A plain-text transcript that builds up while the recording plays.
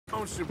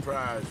Don't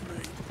surprise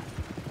me.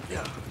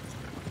 Yeah.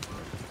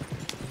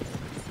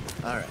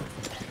 All right.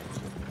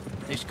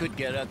 This could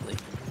get ugly.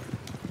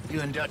 You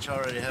and Dutch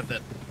already have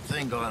that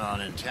thing going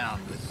on in town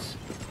with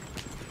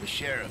the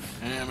sheriff.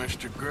 Yeah,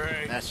 Mr.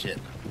 Gray. That's it.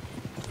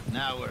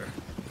 Now we're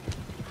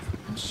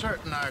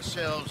inserting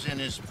ourselves in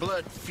his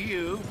blood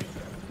feud.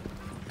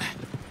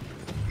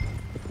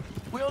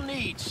 We'll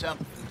need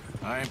something.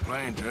 I ain't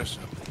playing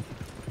dress-up.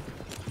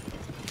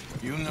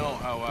 You know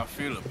how I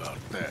feel about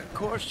that. Of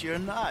course you're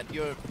not.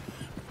 You're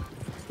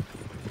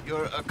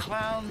a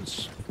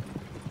clown's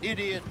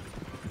idiot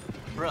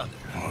brother.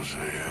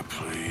 Hosea,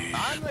 please.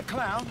 I'm the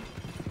clown.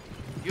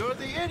 You're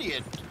the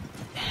idiot.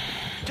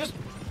 Just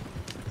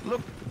look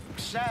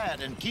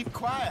sad and keep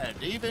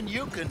quiet. Even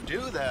you can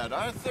do that,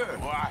 Arthur.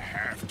 Oh, I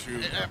have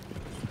to.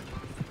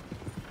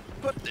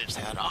 Put this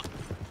hat on.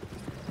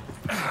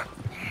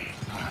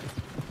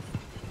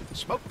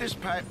 Smoke this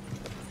pipe.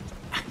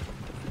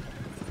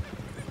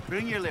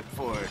 Bring your lip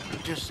forward.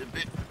 Just a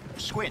bit.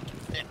 Squint.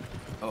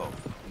 Oh,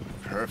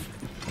 perfect.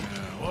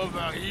 What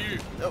about you?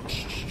 Oh,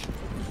 shh.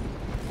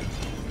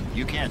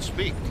 You can't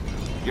speak.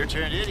 You're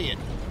turned idiot.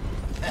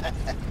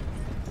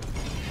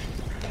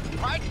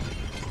 Mike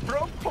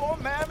broke poor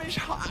Mammy's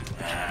heart.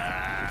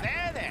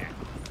 There.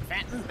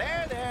 Fenton,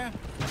 there.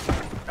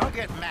 Don't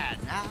get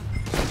mad now.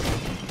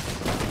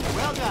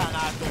 Well done,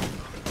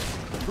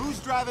 Arthur. Who's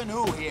driving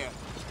who here?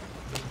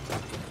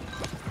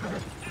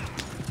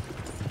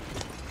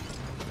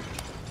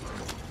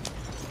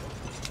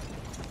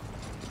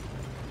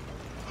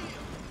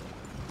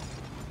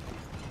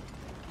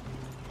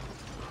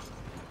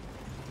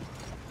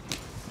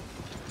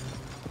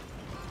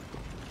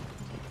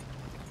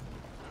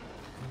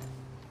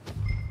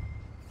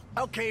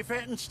 Okay,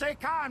 Fenton, stay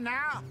calm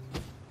now.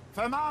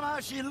 For Mama,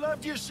 she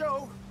loved you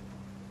so.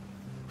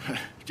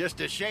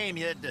 Just a shame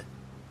you had to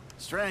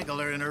strangle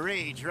her in a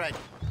rage, right?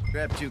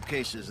 Grab 2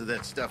 cases of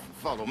that stuff and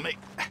follow me.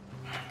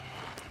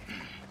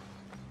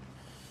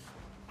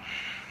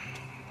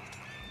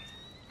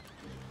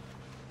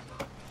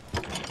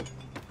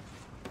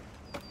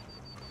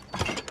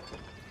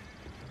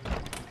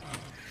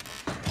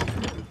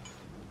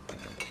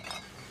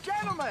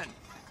 Gentlemen!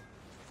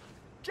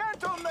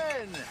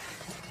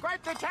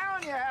 Quite the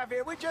town you have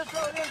here. We just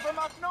rode in from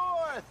up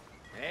north.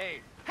 Hey.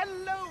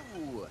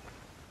 Hello.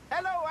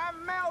 Hello,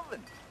 I'm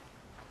Melvin.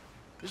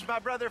 This is my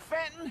brother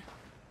Fenton.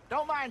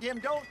 Don't mind him.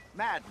 Don't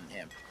madden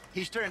him.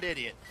 He's turned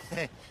idiot.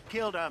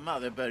 Killed our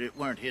mother, but it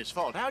weren't his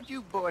fault. How'd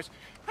you boys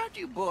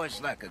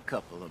like a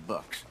couple of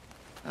bucks?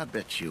 I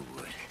bet you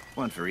would.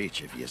 One for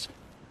each of you.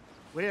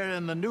 We're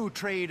in the new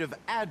trade of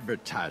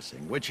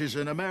advertising, which is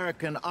an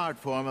American art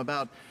form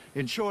about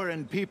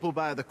ensuring people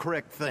buy the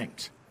correct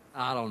things.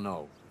 I don't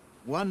know.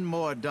 $1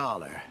 more.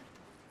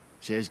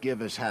 Says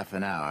give us half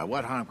an hour.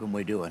 What harm can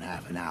we do in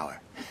half an hour?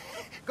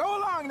 Go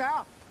along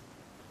now.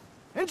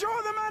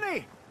 Enjoy the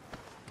money.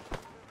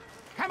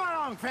 Come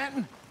along,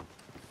 Fenton.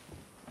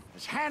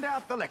 Let's hand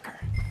out the liquor.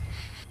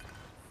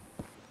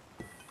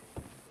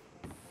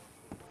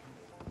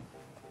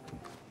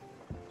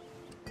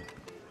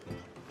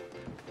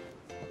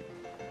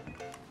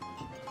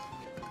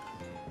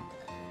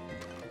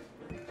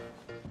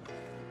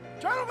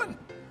 Gentlemen!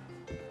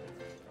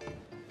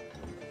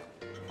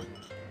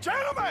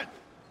 Gentlemen!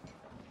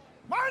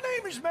 My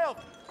name is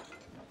Melvin.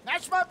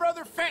 That's my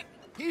brother Fenton.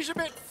 He's a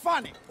bit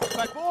funny,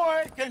 but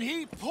boy, can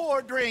he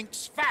pour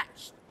drinks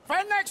fast. For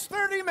the next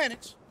 30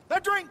 minutes, the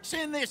drinks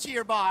in this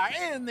here bar,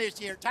 in this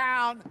here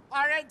town,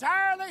 are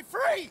entirely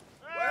free.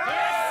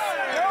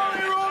 Yes. The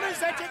only rule is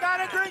that you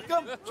gotta drink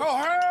them. So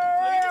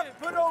hurry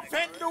up, put old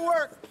Fenton to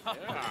work.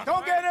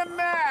 Don't get him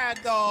mad,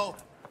 though.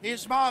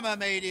 His mama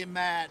made him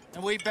mad,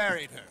 and we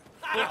buried her.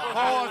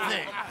 Poor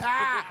thing.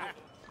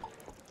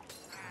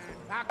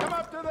 Now come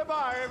up to the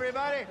bar,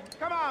 everybody.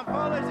 Come on,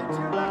 fellas, it's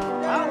your lucky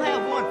day. I'll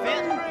have one,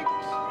 Fenton.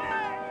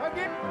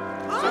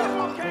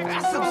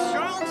 That's some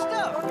strong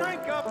stuff.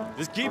 Drink up.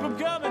 Just keep them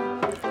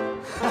coming.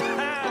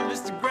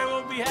 Mr. Gray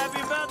won't be happy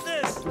about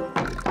this.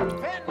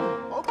 Fenton,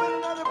 open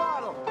another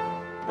bottle.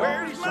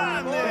 Where's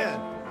mine, then?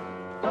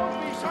 Don't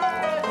be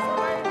sorry. It's the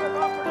lane of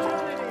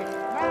opportunity.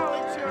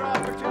 Now it's your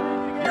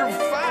opportunity to get You're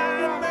a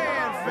fine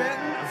man,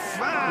 Fenton. A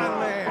fine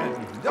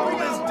man. Don't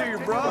listen to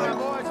your brother.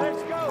 Boys,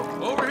 let's go.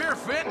 Over here,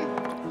 Fenton.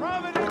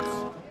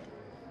 Providence.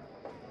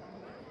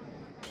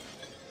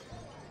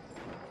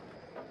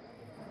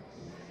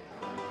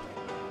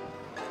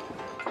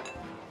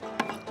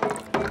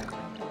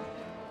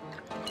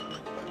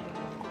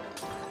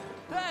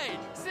 Hey,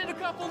 send a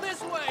couple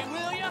this way,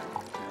 will ya?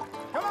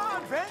 Come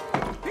on,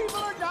 Fenton. People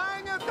are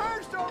dying of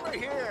thirst over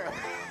here.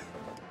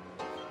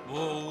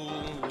 Well,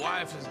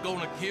 wife is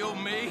gonna kill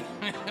me.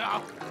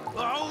 I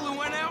only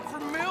went out for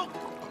milk.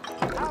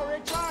 How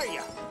rich are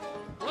you?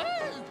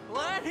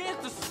 Well, that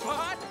hit the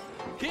spot.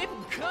 Keep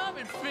 'em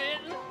coming,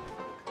 Fenton.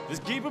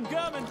 Just keep them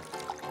coming.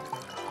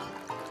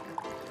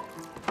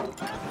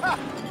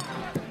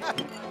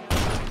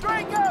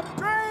 Drink up,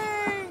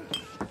 drink!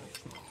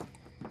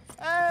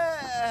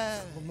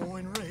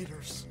 Lemoyne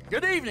Raiders.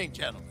 Good evening,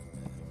 gentlemen.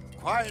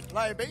 Quiet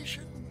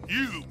libation?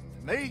 You.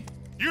 Me?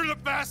 You're the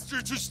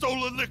bastards who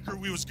stole the liquor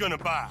we was gonna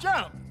buy.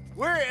 Jump!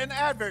 We're in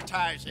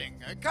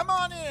advertising. Come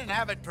on in and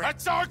have a drink.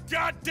 That's our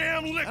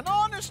goddamn liquor. An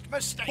honest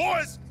mistake.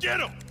 Boys, get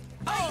him!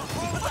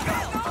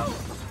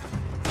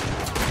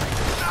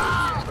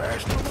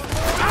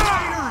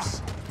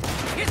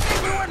 You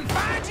think we wouldn't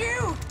find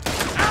you?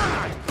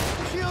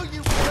 Kill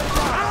you.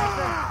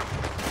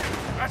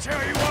 That's how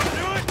you want to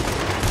do it?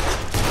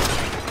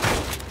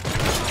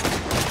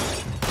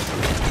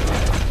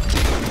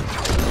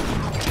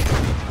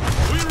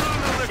 We run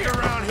the liquor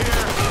around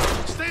here.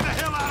 Stay the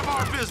hell out of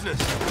our business.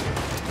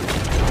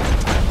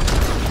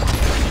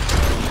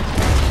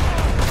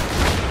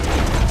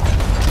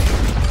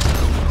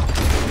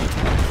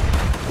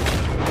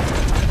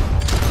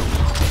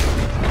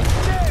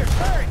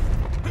 Hurry!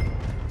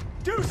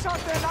 Do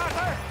something,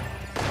 Arthur!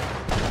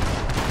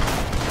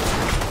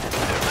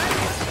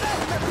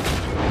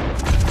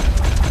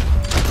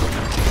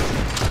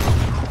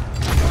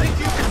 Think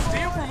you can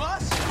steal from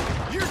us?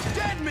 You're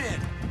dead men!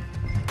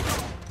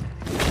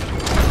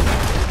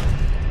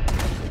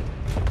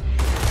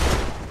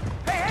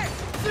 Hey,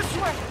 this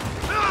way!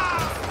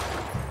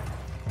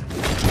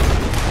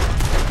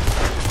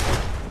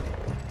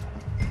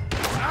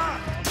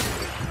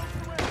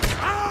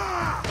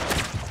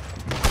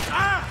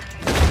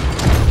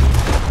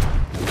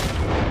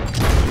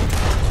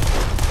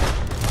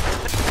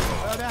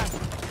 Well done.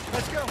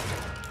 Let's go.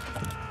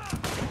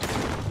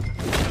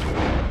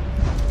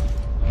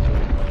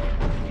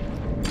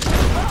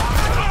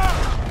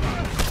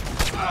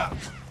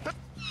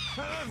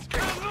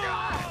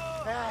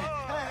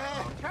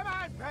 Come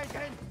on,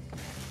 Bacon.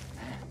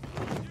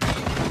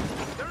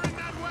 They're in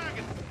that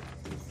wagon.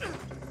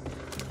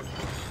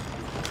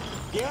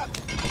 Yep.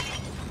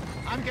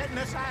 I'm getting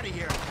us out of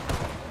here.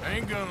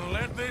 Ain't gonna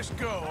let this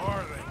go,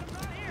 are they?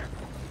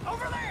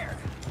 Over there!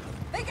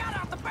 They got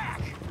out the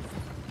back!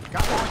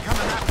 Got one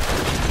coming up.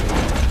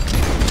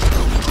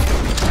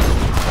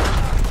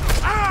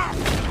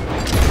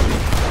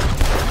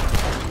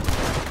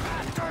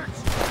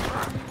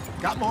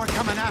 Got more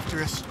coming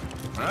after us.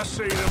 I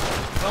see them.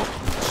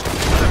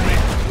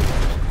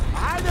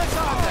 Behind us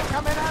all, they're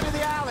coming out of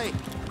the alley.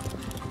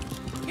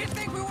 You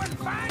think we wouldn't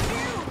find you?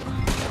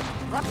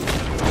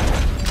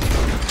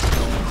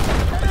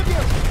 Ahead of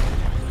you.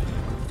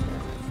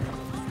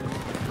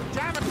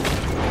 Damn it.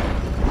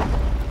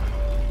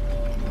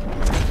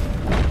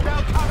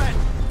 They're coming.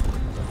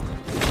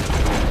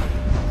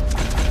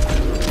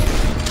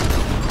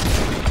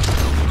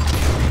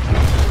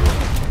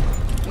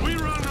 We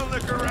run the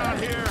liquor around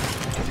here.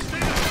 Stay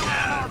the hell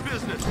out of our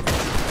business.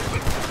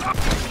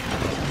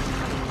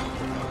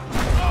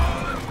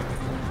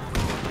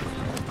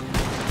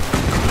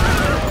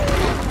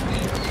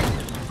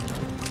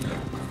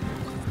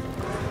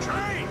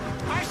 Train!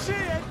 I see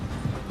it.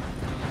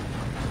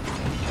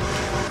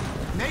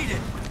 Made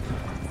it.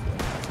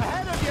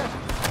 Ahead of you.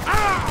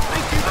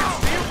 Think you can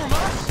steal from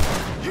us?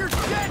 You're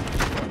dead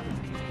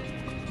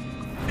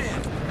men!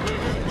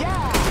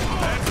 Yeah.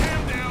 That's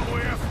him down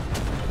with.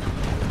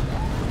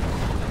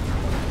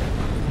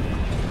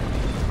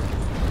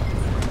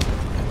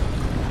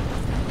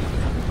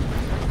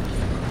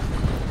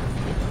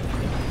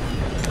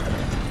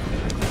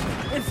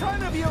 In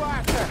front of you,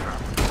 Arthur.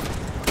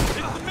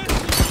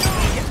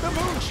 Get the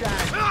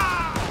moonshine.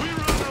 We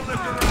run the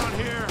liquor around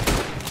here.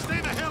 Stay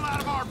the hell out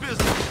of our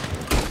business.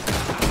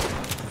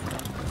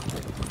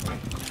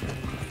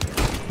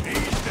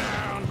 He's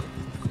down.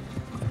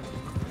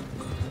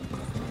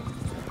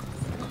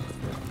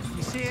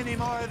 You see any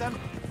more of them?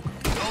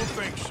 Don't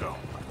think so.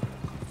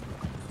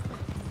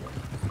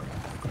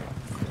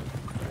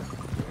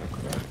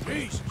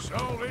 Jesus,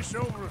 all this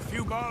over a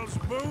few bottles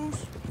of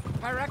booze?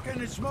 I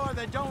reckon it's more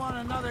they don't want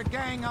another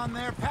gang on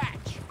their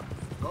patch.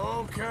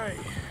 Okay.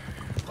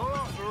 Pull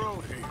off the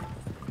road here.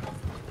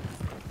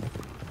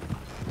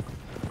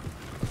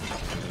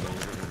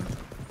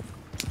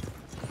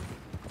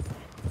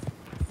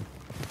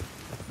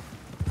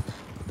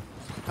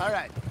 All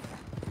right.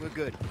 We're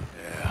good.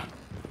 Yeah.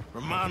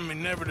 Remind me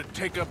never to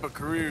take up a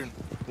career in...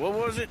 What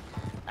was it?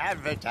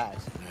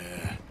 Advertise.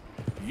 Yeah.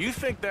 You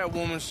think that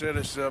woman set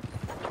us up?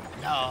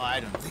 No,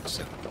 I don't think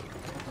so.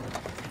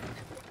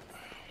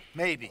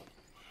 Maybe.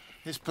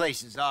 This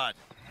place is odd.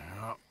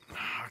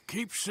 I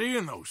keep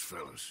seeing those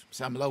fellas.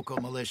 Some local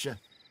militia.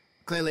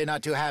 Clearly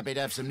not too happy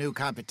to have some new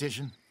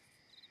competition.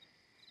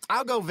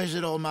 I'll go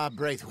visit old Ma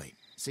Braithwaite,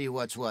 see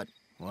what's what.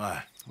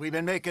 Why? We've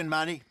been making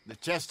money. The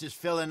chest is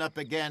filling up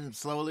again,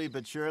 slowly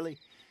but surely.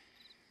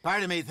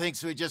 Part of me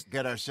thinks we just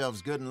get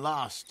ourselves good and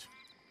lost.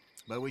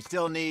 But we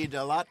still need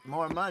a lot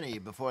more money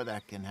before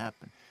that can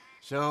happen.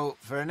 So,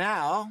 for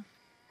now,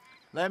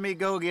 let me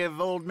go give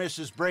old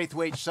Mrs.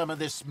 Braithwaite some of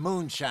this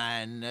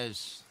moonshine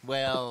as,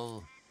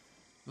 well,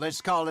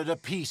 let's call it a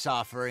peace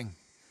offering.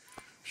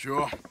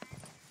 Sure.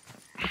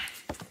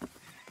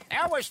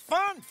 That was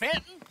fun,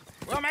 Fenton.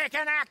 We'll make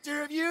an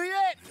actor of you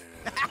yet.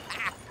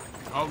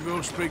 I'll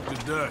go speak to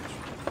Dutch.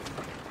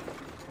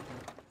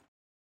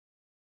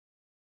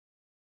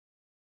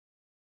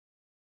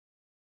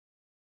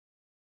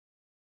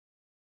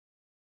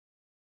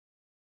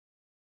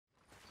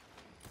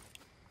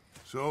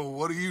 So,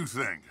 what do you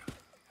think?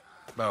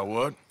 About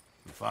what?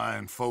 The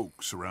fine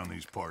folks around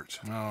these parts.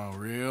 Oh,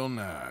 real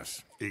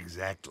nice.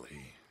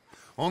 Exactly.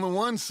 On the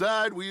one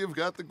side, we have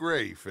got the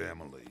Gray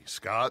family.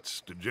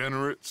 Scots,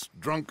 degenerates,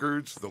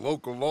 drunkards, the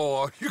local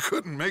law. You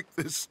couldn't make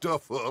this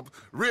stuff up.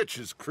 Rich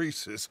as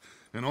Croesus.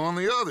 And on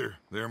the other,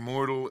 their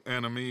mortal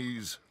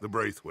enemies, the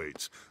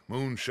Braithwaites.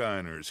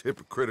 Moonshiners,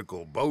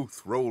 hypocritical,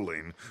 both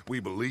rolling, we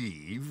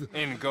believe.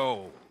 In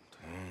gold.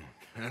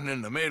 And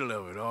in the middle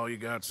of it all, you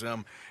got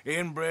some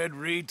inbred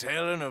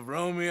retelling of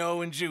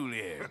Romeo and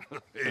Juliet.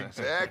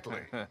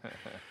 Exactly.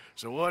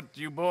 So what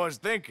you boys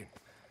thinking?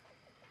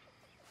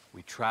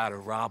 We try to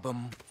rob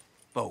them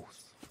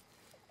both.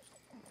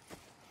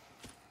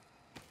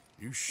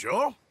 You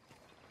sure?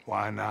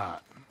 Why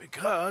not?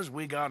 Because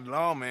we got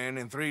lawmen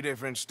in 3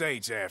 different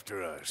states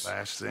after us.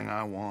 Last thing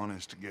I want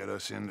is to get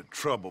us into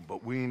trouble,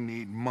 but we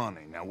need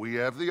money. Now, we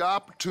have the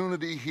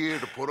opportunity here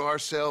to put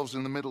ourselves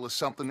in the middle of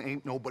something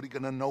ain't nobody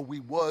gonna know we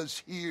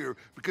was here,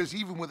 because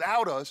even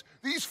without us,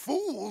 these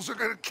fools are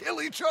gonna kill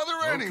each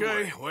other anyway.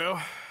 Okay,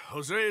 well,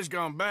 Hosea's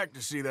gone back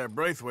to see that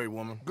Braithwaite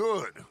woman.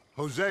 Good.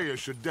 Hosea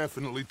should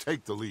definitely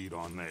take the lead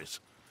on this.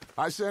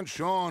 I sent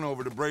Sean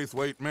over to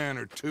Braithwaite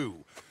Manor,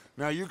 too.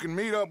 Now, you can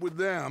meet up with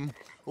them,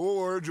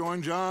 or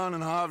join John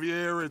and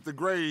Javier at the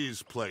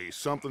Gray's place.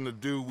 Something to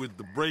do with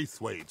the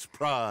Braithwaites'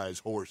 prize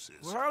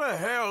horses. Well, how the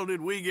hell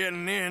did we get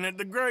in at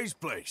the Gray's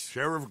place?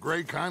 Sheriff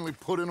Gray kindly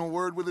put in a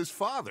word with his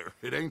father.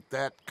 It ain't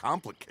that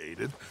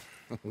complicated.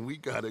 We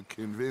gotta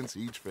convince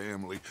each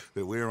family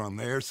that we're on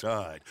their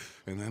side,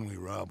 and then we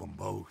rob them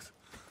both.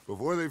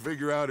 Before they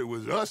figure out it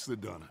was us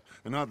that done it,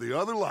 and not the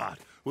other lot,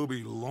 we'll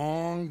be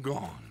long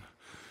gone.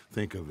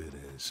 Think of it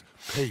as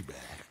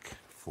payback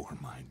for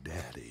my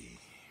daddy.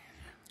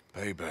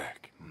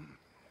 Payback.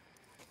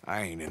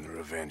 I ain't in the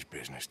revenge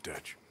business,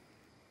 Dutch.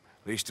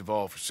 Least of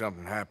all for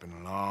something happened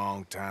a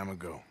long time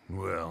ago.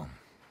 Well,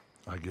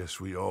 I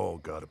guess we all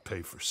gotta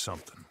pay for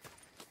something.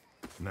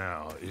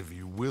 Now, if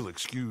you will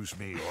excuse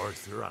me,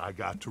 Arthur, I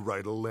got to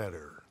write a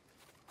letter.